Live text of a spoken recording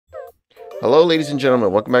Hello ladies and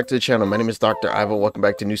gentlemen, welcome back to the channel. My name is Dr. Ivo. Welcome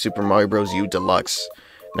back to New Super Mario Bros. U Deluxe.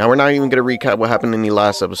 Now we're not even going to recap what happened in the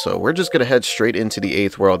last episode. We're just going to head straight into the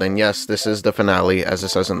 8th world, and yes, this is the finale, as it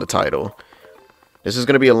says in the title. This is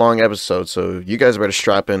going to be a long episode, so you guys better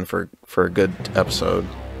strap in for a good episode.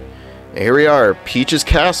 And here we are, Peach's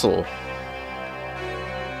castle.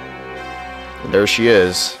 And there she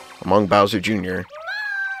is, among Bowser Jr.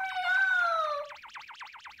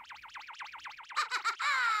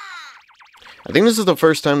 I think this is the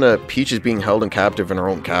first time that Peach is being held in captive in her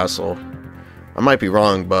own castle. I might be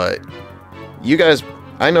wrong, but you guys,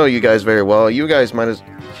 I know you guys very well. You guys might as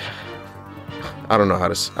I don't know how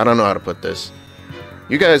to put this.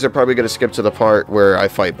 You guys are probably going to skip to the part where I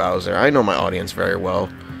fight Bowser. I know my audience very well.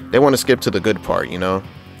 They want to skip to the good part, you know.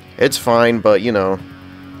 It's fine, but you know,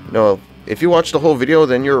 if you watch the whole video,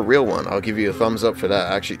 then you're a real one. I'll give you a thumbs up for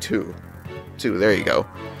that. Actually, two. There you go.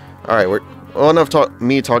 All right, well, enough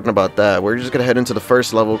me talking about that. We're just gonna head into the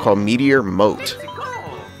first level called Meteor Moat.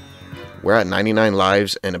 We're at 99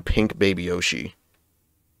 lives and a pink baby Yoshi.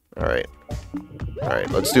 All right,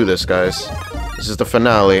 let's do this, guys. This is the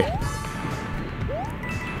finale.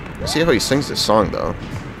 Let's see how he sings this song, though.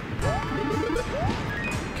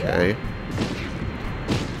 Okay.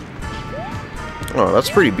 Oh, that's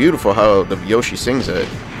pretty beautiful how the Yoshi sings it.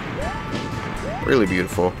 Really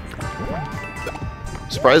beautiful.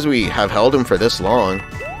 Surprised we have held him for this long.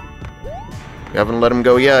 We haven't let him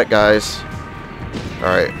go yet, guys.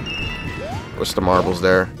 Alright. What's the marbles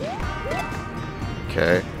there?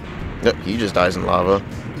 Okay. Nope, he just dies in lava.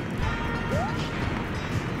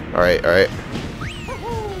 Alright.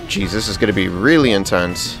 Jeez, this is going to be really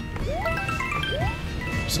intense.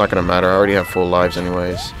 It's not going to matter. I already have full lives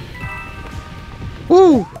anyways.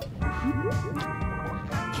 Woo!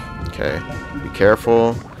 Okay. Be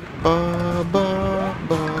careful.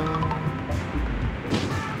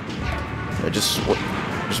 Yeah, just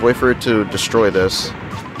wait for it to destroy this.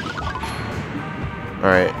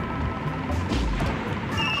 Alright.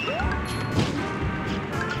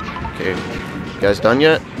 Okay. You guys done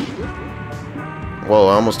yet? Whoa,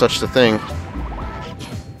 I almost touched the thing.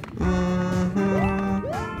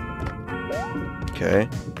 Okay.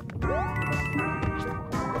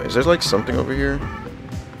 Wait, is there like something over here?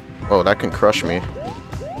 Oh, that can crush me.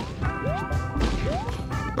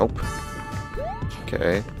 Nope.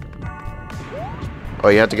 Okay. Oh,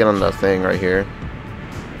 you have to get on the thing right here.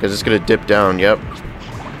 Because it's going to dip down, yep.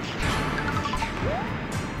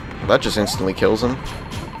 Well, that just instantly kills them.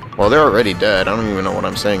 Well, they're already dead. I don't even know what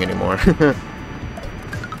I'm saying anymore.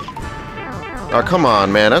 Oh, come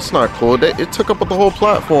on, man. That's not cool. It took up the whole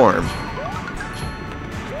platform.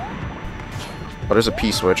 Oh, there's a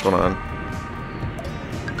P-switch. Hold on.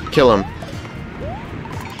 Kill him.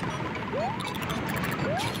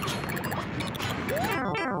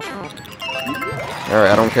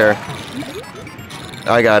 Alright, I don't care.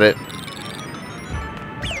 I got it.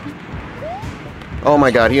 Oh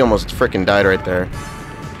my god, he almost freaking died right there.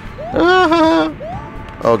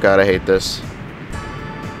 Oh god, I hate this.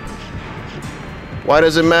 Why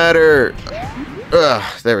does it matter?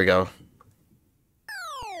 Ugh, there we go.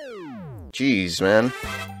 Jeez, man.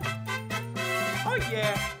 Oh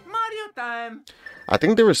yeah, Mario time. I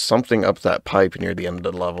think there was something up that pipe near the end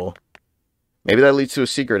of the level. Maybe that leads to a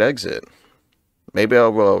secret exit. Maybe I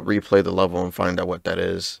will replay the level and find out what that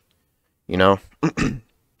is. You know? But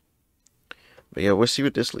yeah, we'll see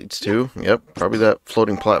what this leads to. Yep, probably that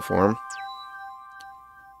floating platform.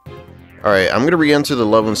 Alright, I'm going to re-enter the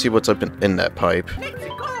level and see what's up in that pipe.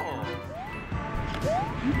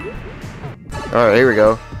 Alright, here we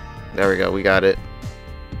go. There we go, we got it.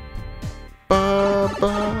 Yeah,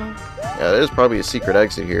 there's probably a secret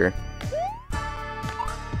exit here.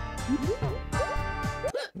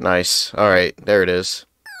 Nice. Alright, there it is.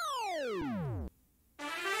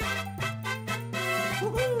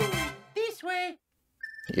 This way.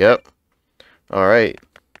 Yep. Alright.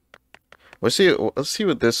 Let's see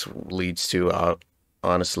what this leads to,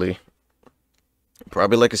 honestly.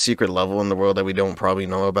 Probably like a secret level in the world that we don't probably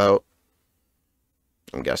know about.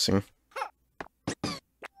 I'm guessing.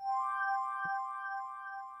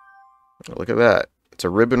 Look at that. It's a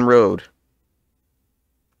ribbon road.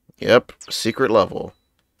 Yep, secret level.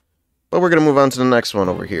 But we're going to move on to the next one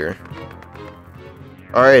over here.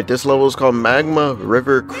 Alright, this level is called Magma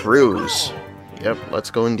River Cruise. Yep,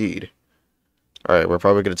 let's go indeed. Alright, we're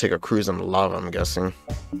probably going to take a cruise on the lava, I'm guessing.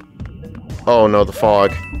 Oh no, the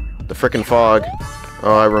fog. The frickin' fog.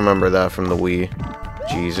 Oh, I remember that from the Wii.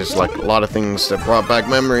 Jeez, it's like a lot of things that brought back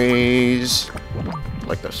memories.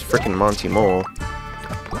 Like this frickin' Monty Mole.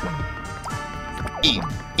 Eat.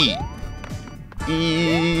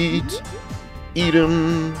 Eat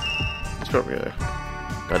 'em. go over here.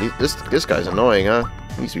 God, this guy's annoying, huh?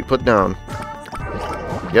 He needs to be put down.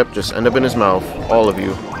 Yep, just end up in his mouth. All of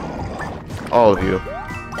you. All of you.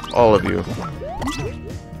 All of you.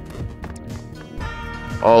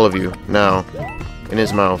 All of you. Now. In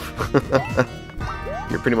his mouth.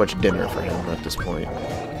 You're pretty much dinner for him at this point.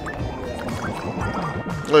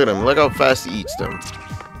 Look at him. Look how fast he eats them.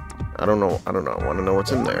 I don't know. I want to know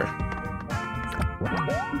what's in there.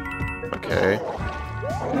 Okay.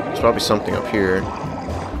 There's probably something up here.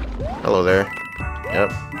 Hello there.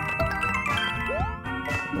 Yep.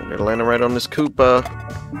 I'm gonna land him right on this Koopa.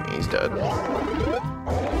 He's dead.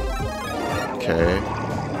 Okay.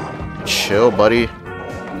 Chill, buddy.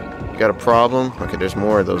 You got a problem? Okay, there's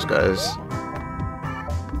more of those guys.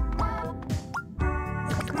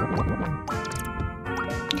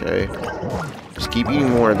 Okay. Just keep eating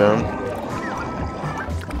more of them.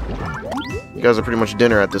 You guys are pretty much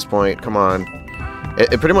dinner at this point. Come on.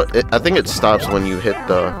 It pretty much. I think it stops when you hit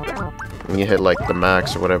the. When you hit like the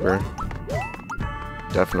max or whatever.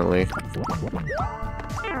 Definitely.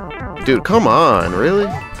 Dude, come on, really?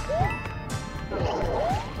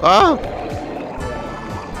 Ah!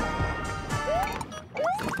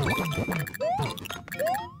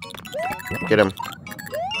 Get him.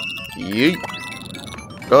 Yeet.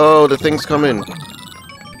 Oh, the thing's coming.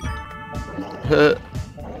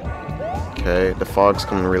 Okay, the fog's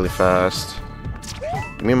coming really fast.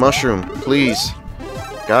 Give me a mushroom, please.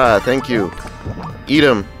 God, thank you. Eat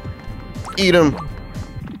him. Eat him.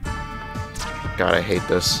 God, I hate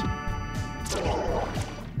this.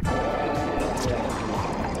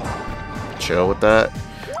 Chill with that.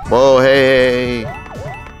 Whoa, hey.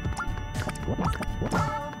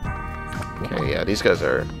 Okay, yeah, these guys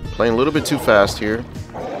are playing a little bit too fast here.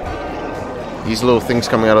 These little things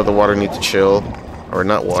coming out of the water need to chill. Or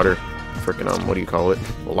not water. Freaking, what do you call it?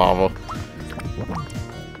 Lava.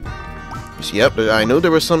 So, yep, I knew there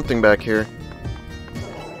was something back here.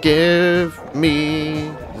 Give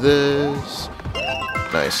me this.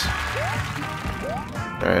 Nice.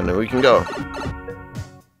 Alright, now we can go.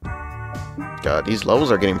 God, these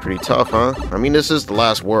levels are getting pretty tough, huh? I mean, this is the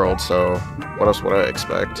last world, so what else would I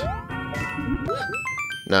expect?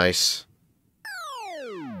 Nice.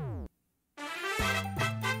 Oh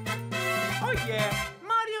yeah,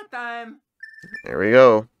 Mario time. There we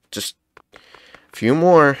go. Just a few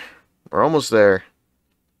more. We're almost there.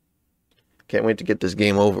 Can't wait to get this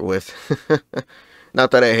game over with.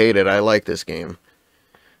 Not that I hate it. I like this game.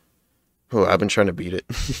 Oh, I've been trying to beat it.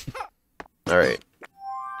 Alright.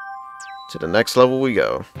 To the next level we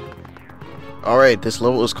go. Alright, this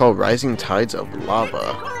level is called Rising Tides of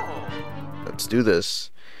Lava. Let's do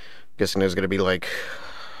this. Guessing there's gonna be like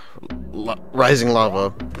rising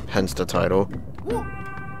lava, hence the title.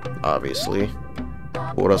 Obviously.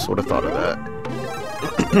 Who else would have thought of that?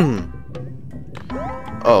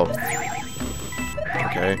 Oh.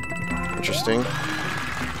 Okay. Interesting.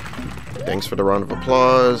 Thanks for the round of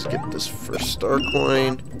applause. Get this first star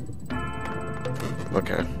coin.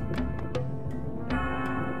 Okay.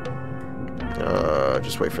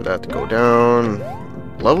 Just wait for that to go down.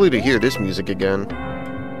 Lovely to hear this music again.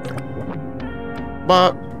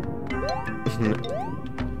 Bop.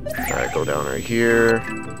 Alright, go down right here.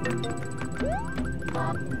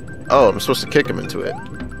 Oh, I'm supposed to kick him into it.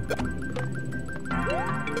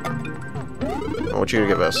 I want you to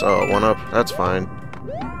give us, oh, 1 up. That's fine.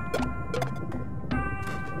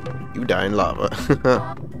 You die in lava.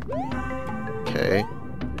 Okay.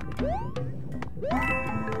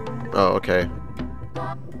 Oh, okay.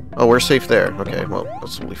 Oh, we're safe there. Okay, well,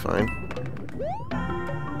 that's totally fine.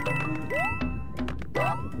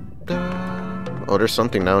 Oh, there's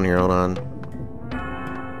something down here. Hold on.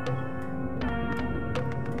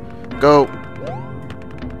 Go!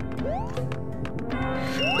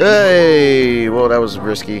 Hey! Whoa, that was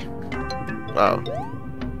risky. Wow.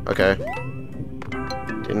 Okay.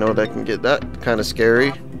 Didn't know that can get that kind of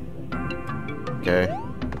scary. Okay.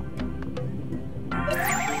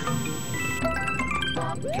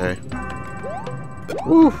 Okay.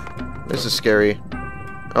 Woo! This is scary.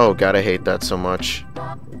 Oh god, I hate that so much.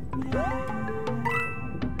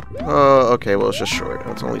 Okay, well, it's just short.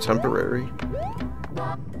 It's only temporary.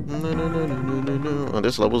 No. Oh,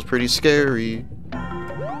 this level's pretty scary.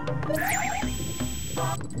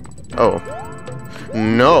 Oh.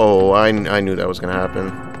 No! I knew that was gonna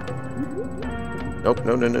happen. Nope,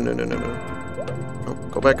 no. Oh,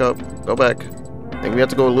 go back up. Go back. I think we have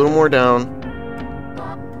to go a little more down.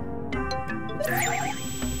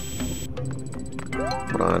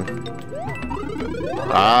 Hold on.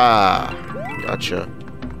 Ah! Gotcha.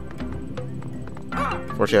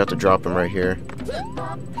 Unfortunately, I have to drop him right here.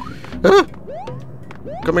 Ah!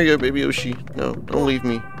 Come here, baby Yoshi. No, don't leave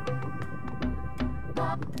me.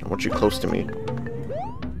 I want you close to me.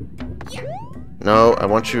 No, I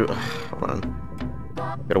want you... hold on.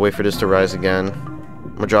 Gotta wait for this to rise again.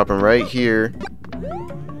 I'm gonna drop him right here.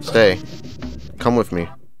 Stay. Come with me.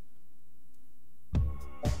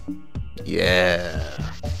 Yeah.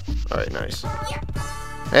 Alright, nice.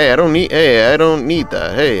 Hey, I don't need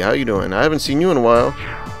that. Hey, how you doing? I haven't seen you in a while.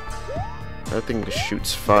 That thing just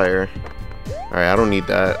shoots fire. Alright, I don't need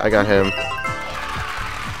that. I got him.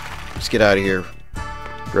 Let's get out of here,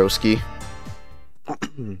 broski.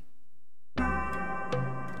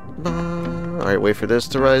 Alright, wait for this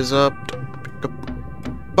to rise up.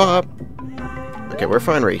 Bop. Okay, we're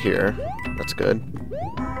fine right here. That's good.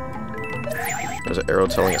 There's an arrow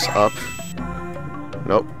telling us up.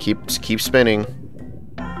 Nope, keep spinning.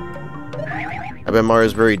 I bet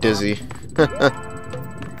Mario's very dizzy.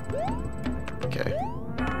 Okay.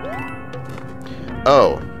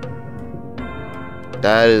 Oh.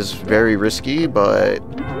 That is very risky, but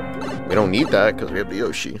we don't need that because we have the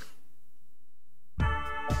Yoshi.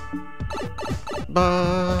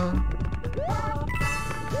 Ba.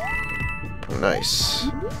 Nice.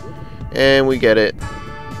 And we get it.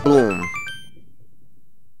 Boom.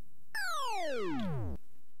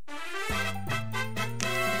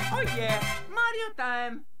 Oh yeah, Mario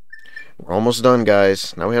time. We're almost done,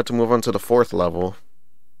 guys. Now we have to move on to the 4th level.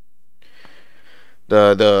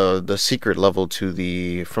 The secret level to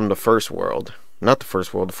the from the first world. Not the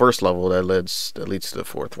first world, the first level that leads to the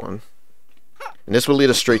 4th one. And this will lead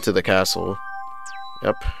us straight to the castle.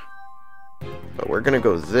 Yep. But we're gonna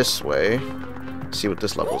go this way. See what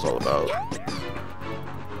this level is all about.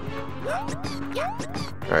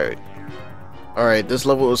 Alright. Alright, this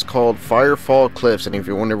level is called Firefall Cliffs, and if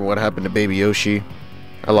you're wondering what happened to Baby Yoshi,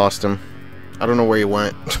 I lost him. I don't know where he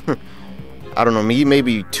went. I don't know, he may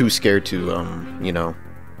be too scared to, you know.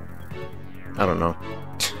 I don't know.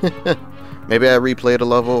 Maybe I replayed a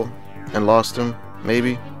level and lost him,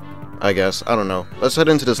 maybe? I guess, I don't know. Let's head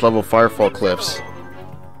into this level, Firefall Cliffs.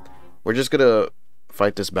 We're just gonna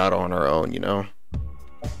fight this battle on our own, you know?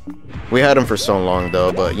 We had him for so long,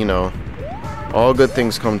 though, but, you know, all good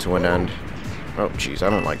things come to an end. Oh, jeez, I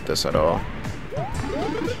don't like this at all.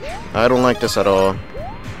 I don't like this at all.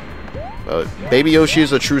 Baby Yoshi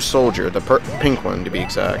is a true soldier, the pink one, to be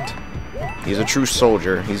exact. He's a true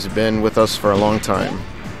soldier. He's been with us for a long time.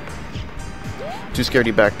 Too scared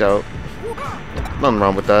he backed out. Nothing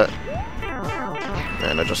wrong with that.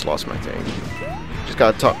 Man, I just lost my thing. Just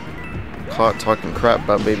got caught talking crap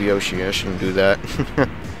about Baby Yoshi. I shouldn't do that.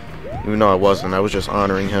 Even though I wasn't. I was just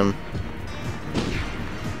honoring him.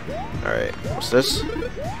 Alright, what's this?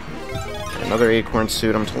 Another acorn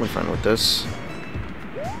suit. I'm totally fine with this.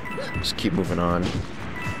 Just keep moving on.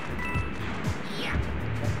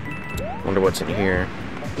 Wonder what's in here.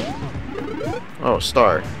 Oh,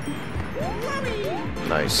 star.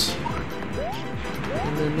 Nice.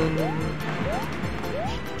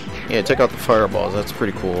 Yeah, take out the fireballs. That's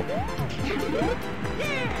pretty cool.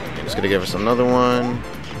 It's gonna give us another one.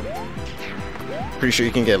 Pretty sure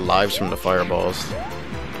you can get lives from the fireballs.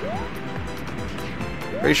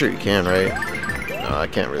 Pretty sure you can, right? No, I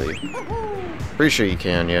can't really. Pretty sure you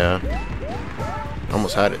can, yeah.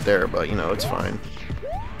 Almost had it there, but you know, it's fine.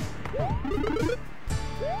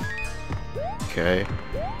 Okay.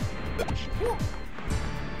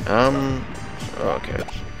 Okay.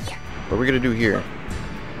 What are we gonna do here?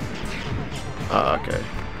 Okay.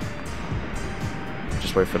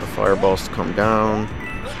 Just wait for the fireballs to come down.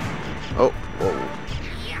 Oh,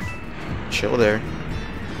 whoa. Chill there.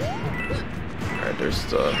 Alright, there's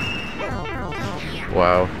the...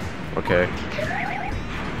 Wow. Okay.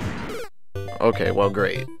 Okay, well,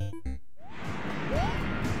 great.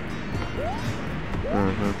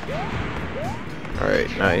 Alright,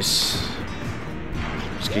 nice.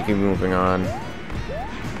 Just keep moving on.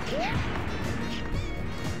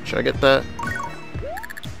 Should I get that?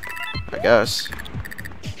 I guess.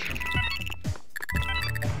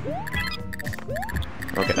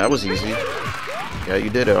 Okay, that was easy. Yeah, you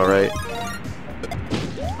did it, alright.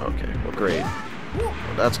 Okay, well, great.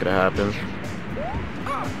 Well, that's gonna happen.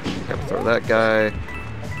 Gotta throw that guy.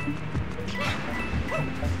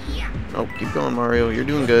 Oh, keep going, Mario. You're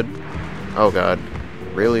doing good. Oh, God.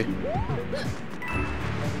 Really?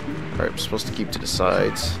 Alright, we're supposed to keep to the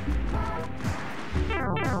sides.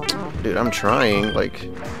 Dude, I'm trying, like...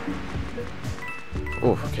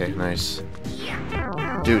 Oh, okay, nice.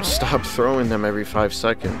 Dude, stop throwing them every 5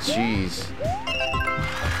 seconds. Jeez.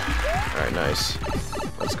 Alright, nice.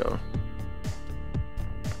 Let's go.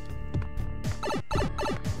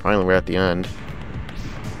 Finally, we're at the end.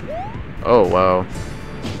 Oh, wow.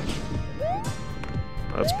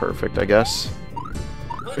 That's perfect, I guess.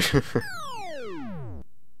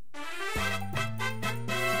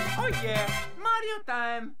 Oh yeah, Mario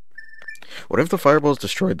time. What if the fireballs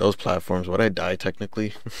destroyed those platforms? Would I die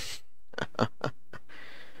technically?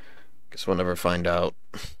 Guess we'll never find out.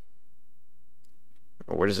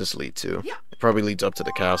 Where does this lead to? Yeah. It probably leads up to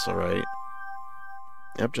the castle, right?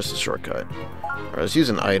 Yep, just a shortcut. Alright, let's use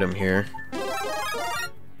an item here. Yeah,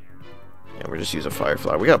 we'll just use a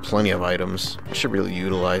firefly. We got plenty of items. I should really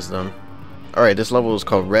utilize them. Alright, this level is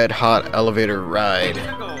called Red Hot Elevator Ride.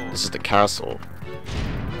 This is the castle.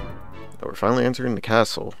 Oh, we're finally entering the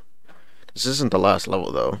castle. This isn't the last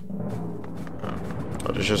level, though.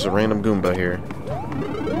 Oh, there's just a random Goomba here.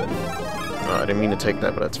 Oh, I didn't mean to take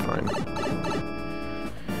that, but that's fine.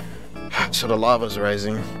 So the lava's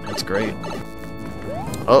rising. That's great.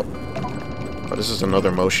 Oh. Oh, this is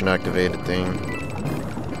another motion-activated thing.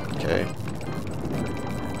 Okay.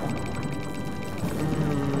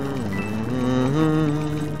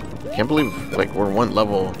 Can't believe, like, we're one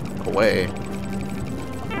level away.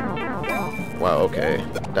 Wow, okay.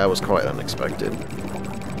 That was quite unexpected.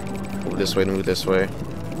 Move this way, move this way.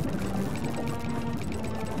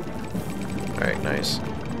 Alright, nice.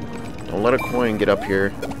 Don't let a coin get up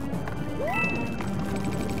here.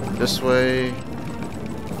 This way.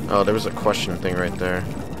 Oh, there was a question thing right there.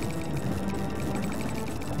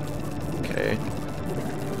 Okay.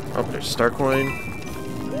 Oh, there's a star coin.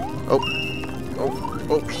 Oh. Oh.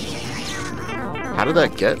 Oh. How did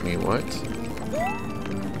that get me? What?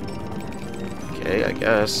 Okay, I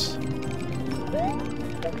guess.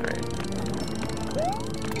 Alright.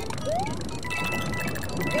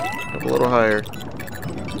 Up a little higher.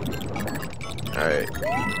 Alright.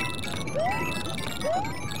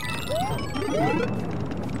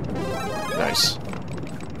 Nice.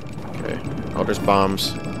 Okay. Oh, there's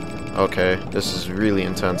bombs. Okay, this is really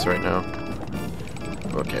intense right now.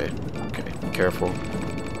 Okay. Okay, be careful.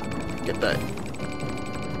 Get that.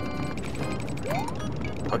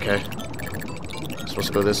 Okay. Supposed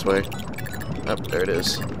to go this way. Oh, there it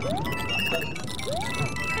is.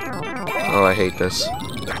 Oh, I hate this.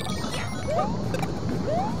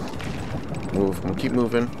 Move. We'll keep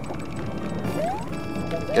moving.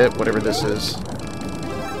 Get whatever this is.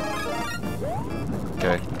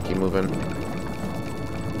 Okay, keep moving.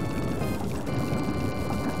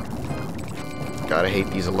 God, I hate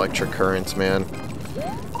these electric currents, man.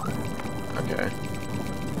 Okay.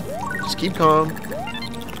 Just keep calm.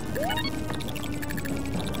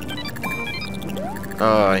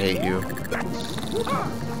 Oh, I hate you.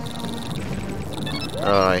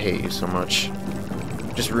 Oh, I hate you so much.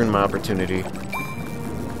 Just ruined my opportunity.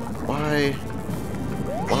 Why?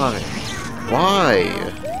 Why? Why?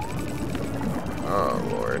 Oh,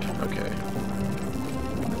 Lord. Okay.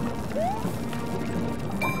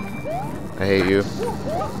 I hate you.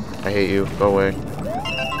 I hate you. Go away.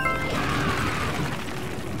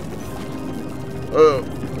 Oh.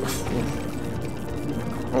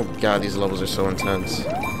 Oh, God, these levels are so intense.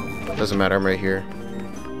 Doesn't matter, I'm right here.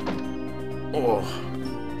 Oh.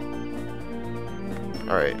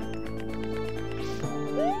 Alright.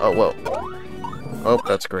 Oh, whoa. Oh,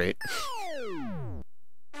 that's great.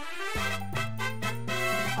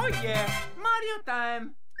 Oh yeah, Mario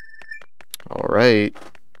time. Alright.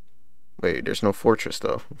 Wait, there's no fortress,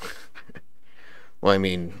 though. Well, I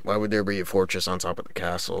mean, why would there be a fortress on top of the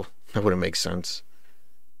castle? That wouldn't make sense.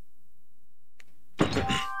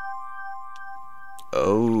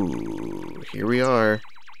 Oh, here we are.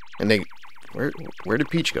 And they... Where did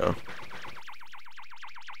Peach go?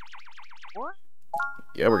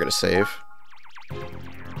 Yeah, we're gonna save.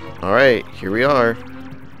 Alright, here we are.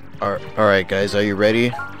 Alright, guys, are you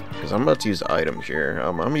ready? Because I'm about to use an item here.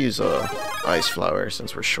 I'm gonna use a ice flower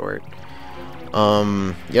since we're short.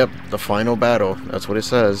 Yep, the final battle. That's what it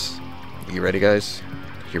says. You ready, guys?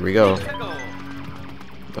 Here we go.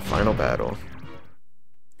 The final battle.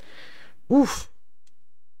 Oof.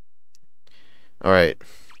 Alright.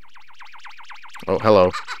 Oh, hello.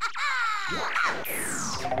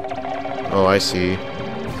 Oh, I see.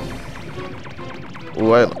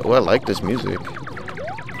 Ooh, I like this music.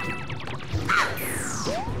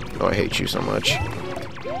 Oh, I hate you so much.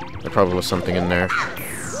 There probably was something in there.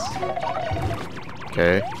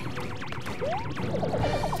 Okay.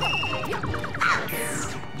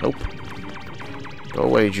 Nope. Go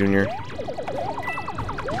away, Junior.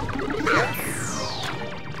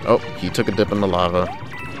 Oh, he took a dip in the lava.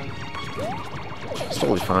 It's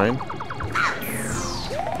totally fine.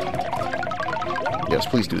 Yes,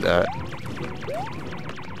 please do that.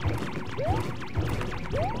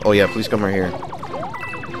 Oh yeah, please come right here.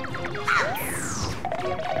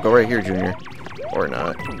 Go right here, Junior. Or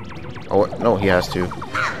not. Oh, No, he has to.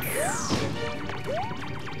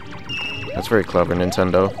 That's very clever,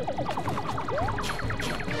 Nintendo.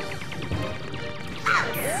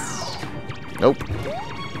 Nope.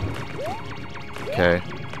 Okay.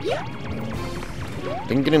 I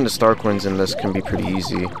think getting the star coins in this can be pretty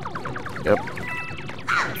easy. Yep.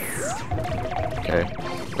 Okay.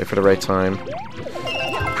 Wait for the right time.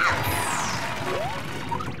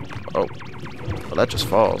 Oh. Well, that just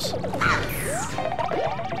falls.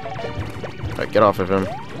 Alright, get off of him.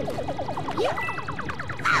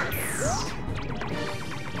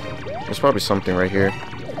 There's probably something right here.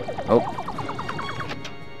 Oh.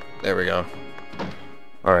 There we go.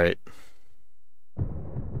 Alright.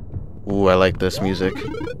 Ooh, I like this music.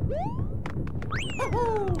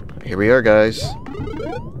 Here we are, guys.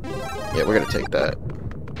 Yeah, we're gonna take that.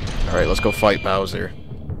 Alright, let's go fight Bowser.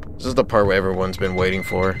 This is the part where everyone's been waiting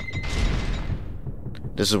for.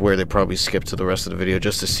 This is where they probably skip to the rest of the video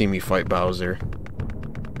just to see me fight Bowser.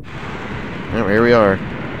 Oh, here we are.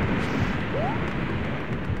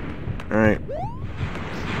 Alright.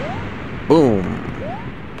 Boom.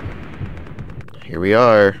 Here we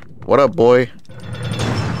are. What up, boy?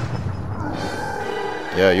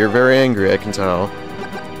 Yeah, you're very angry, I can tell.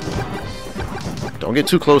 Don't get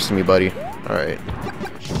too close to me, buddy. Alright.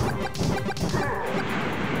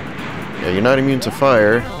 Yeah, you're not immune to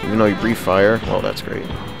fire, even though you breathe fire. Well, that's great.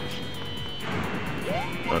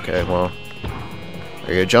 Okay, well. Are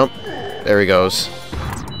you gonna jump? There he goes.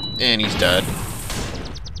 And he's dead.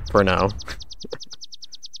 For now.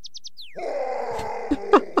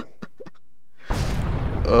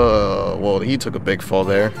 Well, he took a big fall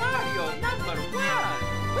there.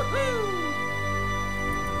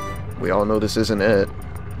 We all know this isn't it.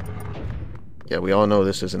 Yeah, we all know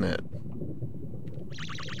this isn't it.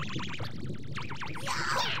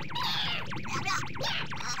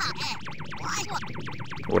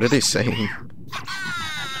 What are they saying?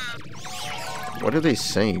 What are they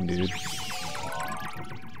saying, dude?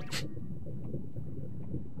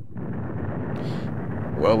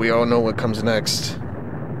 Well, we all know what comes next.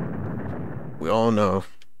 We all know.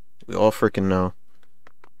 We all freaking know.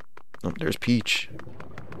 Oh, there's Peach.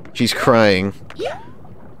 She's crying.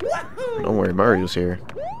 Don't worry, Mario's here.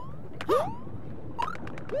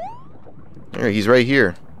 There, he's right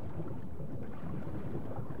here.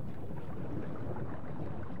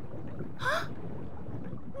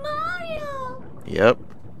 Mario! Yep.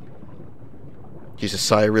 He's a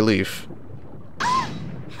sigh of relief.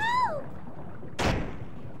 Help!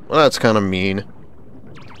 Well, that's kind of mean.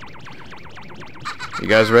 You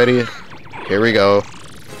guys ready? Here we go.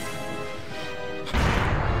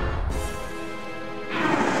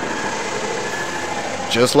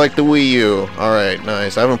 Just like the Wii U. Alright,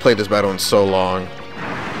 nice. I haven't played this battle in so long.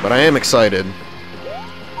 But I am excited.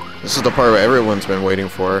 This is the part where everyone's been waiting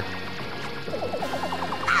for.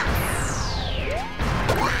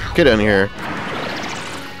 Get in here.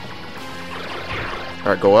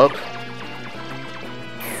 Alright, go up.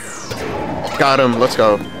 Got him. Let's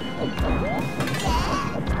go.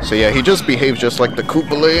 So yeah, he just behaves just like the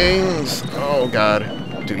Koopalings. Oh god.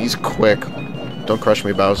 Dude, he's quick. Don't crush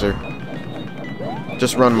me, Bowser.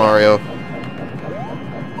 Just run, Mario.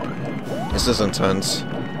 This is intense.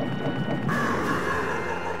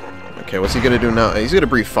 Okay, what's he gonna do now? He's gonna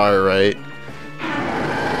breathe fire, right?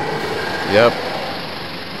 Yep.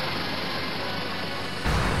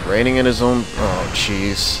 Raining in his own... Oh,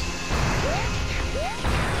 jeez.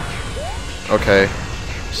 Okay.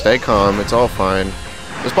 Stay calm. It's all fine.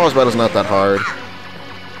 This boss battle's not that hard.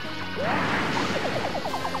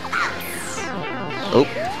 Oh.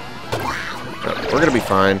 We're gonna be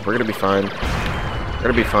fine. We're gonna be fine. We're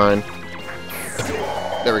gonna be fine.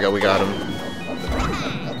 There we go. We got him.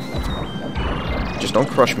 Just don't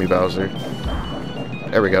crush me, Bowser.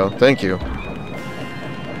 There we go. Thank you.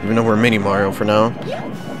 Even though we're Mini Mario for now.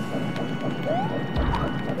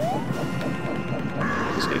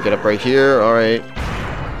 He's gonna get up right here. Alright.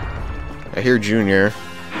 I hear Junior.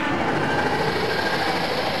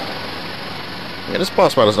 Yeah, this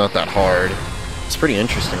boss battle's not that hard. It's pretty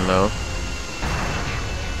interesting, though.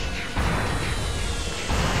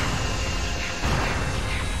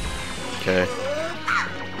 Okay.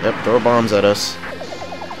 Yep, throw bombs at us.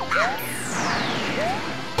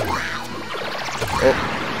 Oh.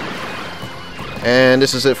 And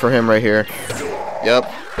this is it for him right here.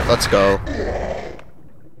 Yep, let's go.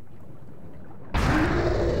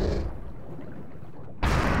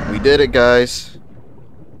 We did it, guys.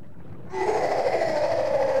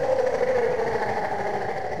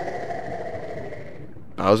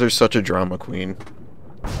 Bowser's such a drama queen.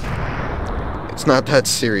 It's not that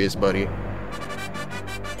serious, buddy.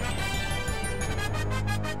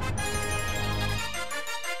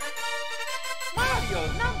 Mario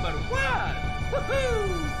 #1!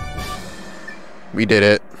 Woohoo! We did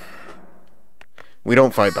it. We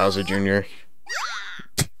don't fight Bowser Jr.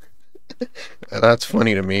 That's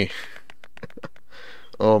funny to me.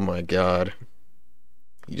 Oh my god.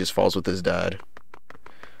 He just falls with his dad.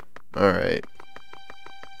 Alright.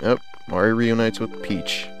 Yep, Mario reunites with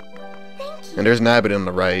Peach. And there's Nabbit on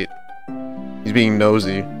the right. He's being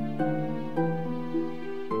nosy.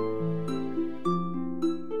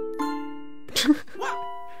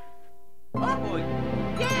 Oh boy,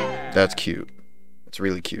 yeah! That's cute. That's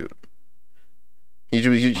really cute.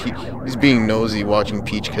 He's being nosy watching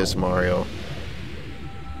Peach kiss Mario.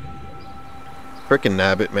 Frickin'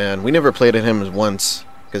 Nabbit, man. We never played at him once,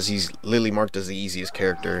 because he's literally marked as the easiest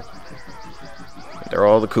character. They're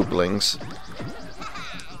all the Koopalings.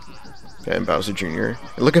 And Bowser Jr.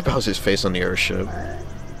 Look at Bowser's face on the airship.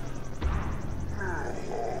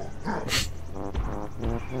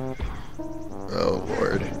 Oh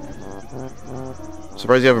lord.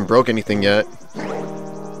 Surprised you haven't broke anything yet.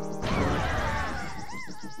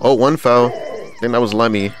 Oh, one fell. I think that was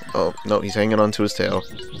Lemmy. Oh, no, he's hanging on to his tail.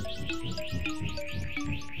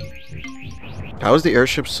 How is the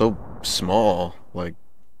airship so small? Like,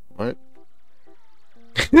 what?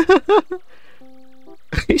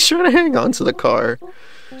 He's trying to hang on to the car.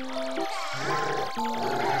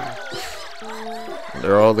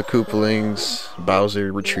 They're all the Koopalings.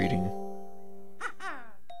 Bowser retreating.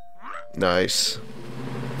 Nice.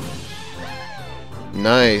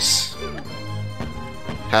 Nice.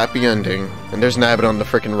 Happy ending. And there's Nabbit on the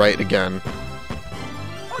frickin' right again.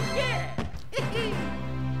 Oh yeah!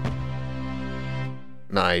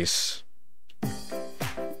 Nice.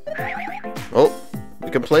 Oh, we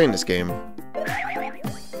can play in this game.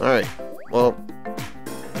 Alright, well,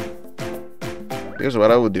 here's what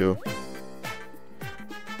I will do.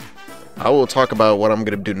 I will talk about what I'm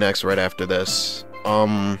gonna do next right after this.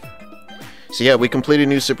 So yeah, we completed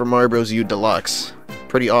New Super Mario Bros. U Deluxe.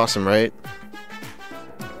 Pretty awesome, right?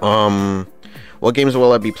 What games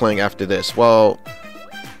will I be playing after this? Well,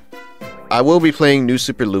 I will be playing New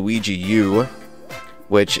Super Luigi U,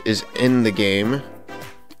 which is in the game.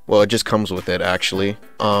 Well, it just comes with it, actually.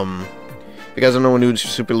 If you guys don't know what New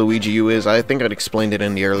Super Luigi U is, I think I'd explained it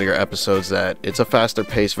in the earlier episodes that it's a faster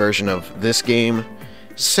paced version of this game.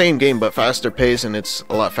 Same game, but faster paced, and it's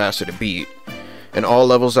a lot faster to beat. And all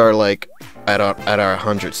levels are like at our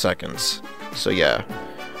 100 seconds. So yeah,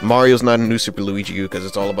 Mario's not in New Super Luigi U because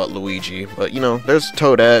it's all about Luigi. But you know, there's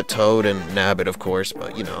Toadette, Toad, and Nabbit, of course.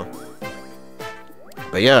 But you know.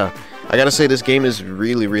 But yeah, I gotta say this game is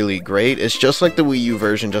really, really great. It's just like the Wii U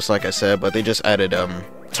version, just like I said, but they just added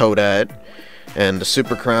Toadette and the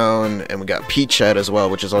Super Crown, and we got Peachette as well,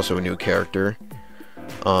 which is also a new character.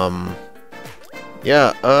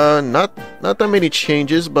 Yeah, not that many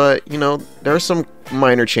changes, but you know, there are some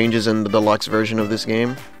minor changes in the deluxe version of this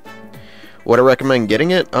game. Would I recommend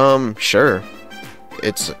getting it? Sure.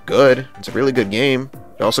 It's good. It's a really good game.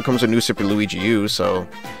 It also comes with New Super Luigi U, so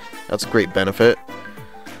that's a great benefit.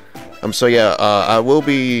 So yeah, I will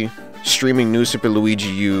be streaming New Super Luigi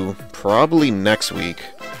U probably next week.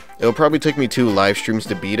 It'll probably take me 2 live streams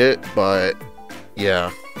to beat it, but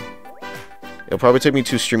yeah. It'll probably take me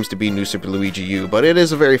 2 streams to beat New Super Luigi U, but it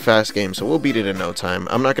is a very fast game, so we'll beat it in no time.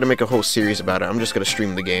 I'm not going to make a whole series about it, I'm just going to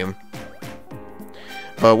stream the game.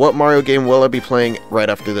 But what Mario game will I be playing right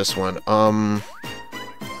after this one?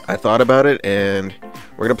 I thought about it, and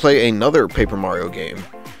we're going to play another Paper Mario game.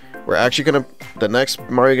 We're actually going to... The next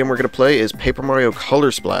Mario game we're going to play is Paper Mario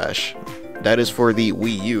Color Splash. That is for the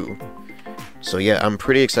Wii U. So yeah, I'm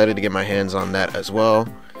pretty excited to get my hands on that as well.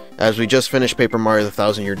 As we just finished Paper Mario the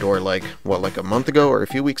Thousand Year Door like a month ago or a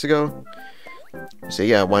few weeks ago. So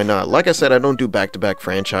yeah, why not? Like I said, I don't do back-to-back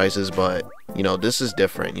franchises, but you know, this is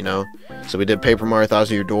different, you know? So we did Paper Mario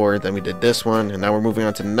Thousand Year Door, then we did this one, and now we're moving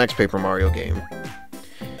on to the next Paper Mario game.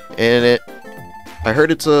 And I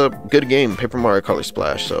heard it's a good game, Paper Mario Color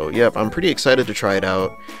Splash, so yep, I'm pretty excited to try it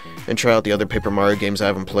out. And try out the other Paper Mario games I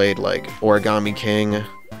haven't played, like Origami King,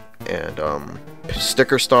 and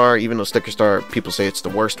Sticker Star, even though Sticker Star, people say it's the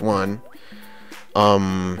worst one.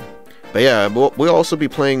 But yeah, we'll also be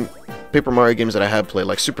playing Paper Mario games that I have played,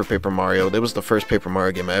 like Super Paper Mario. That was the first Paper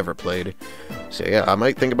Mario game I ever played. So yeah, I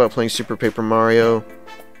might think about playing Super Paper Mario.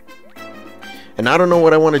 And I don't know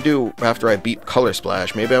what I want to do after I beat Color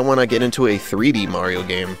Splash. Maybe I want to get into a 3D Mario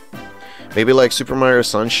game. Maybe like Super Mario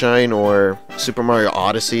Sunshine or Super Mario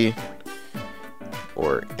Odyssey.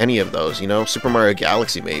 Or any of those, you know? Super Mario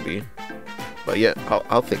Galaxy, maybe. But yeah,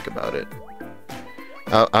 I'll think about it.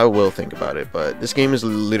 I will think about it, but this game is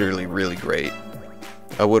literally really great.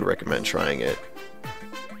 I would recommend trying it.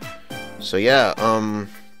 So yeah,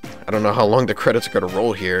 I I don't know how long the credits are gonna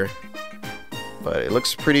roll here, but it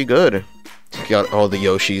looks pretty good. You got all the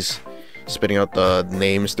Yoshis spitting out the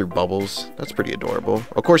names through bubbles. That's pretty adorable.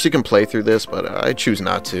 Of course, you can play through this, but I choose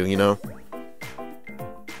not to, you know?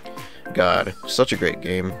 God, such a great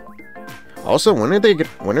game. Also, when are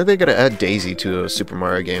they gonna add Daisy to a Super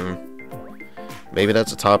Mario game? Maybe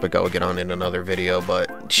that's a topic I'll get on in another video,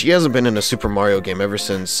 but she hasn't been in a Super Mario game ever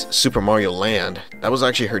since Super Mario Land. That was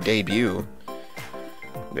actually her debut.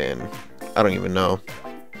 Man, I don't even know.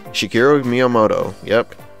 Shigeru Miyamoto,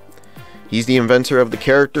 yep. He's the inventor of the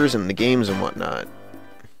characters and the games and whatnot.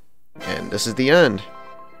 And this is the end.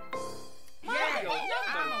 Mario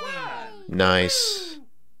 #1. Nice.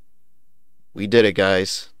 We did it,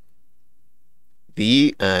 guys.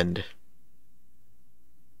 The end.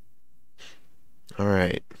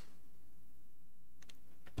 Alright.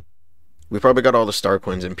 We probably got all the star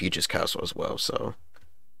coins in Peach's castle as well, so.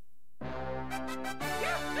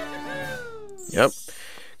 Yep.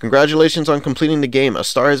 Congratulations on completing the game. A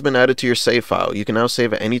star has been added to your save file. You can now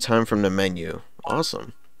save at any time from the menu.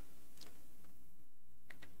 Awesome.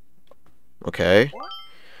 Okay.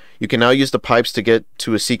 You can now use the pipes to get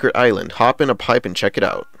to a secret island. Hop in a pipe and check it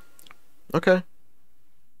out. Okay.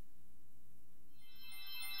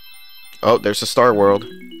 Oh, there's a star world.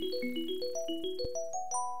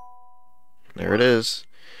 There it is.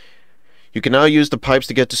 You can now use the pipes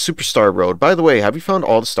to get to Superstar Road. By the way, have you found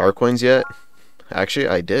all the star coins yet? Actually,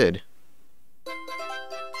 I did.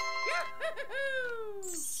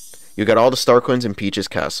 You got all the star coins in Peach's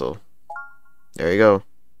castle. There you go.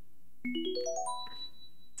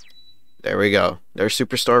 There we go. There's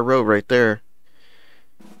Superstar Road right there.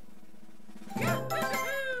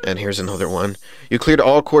 And here's another one. You cleared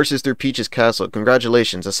all courses through Peach's castle.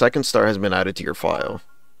 Congratulations. A second star has been added to your file.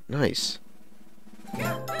 Nice.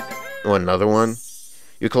 Oh, another one.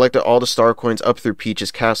 You collected all the star coins up through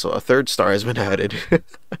Peach's castle. A third star has been added.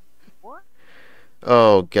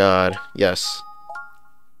 Oh, God. Yes.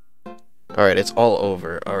 Alright, it's all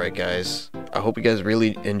over. Alright, guys. I hope you guys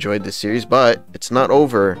really enjoyed this series, but it's not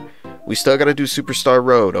over. We still gotta do Superstar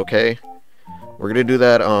Road, okay? We're gonna do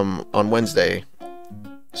that on Wednesday.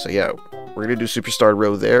 So, yeah, we're gonna do Superstar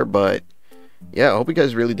Road there, but yeah, I hope you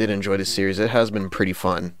guys really did enjoy this series. It has been pretty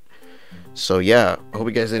fun. So yeah, I hope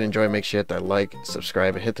you guys did enjoy. Make sure you hit that like,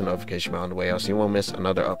 subscribe, and hit the notification bell on the way out so you won't miss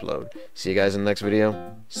another upload. See you guys in the next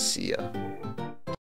video. See ya.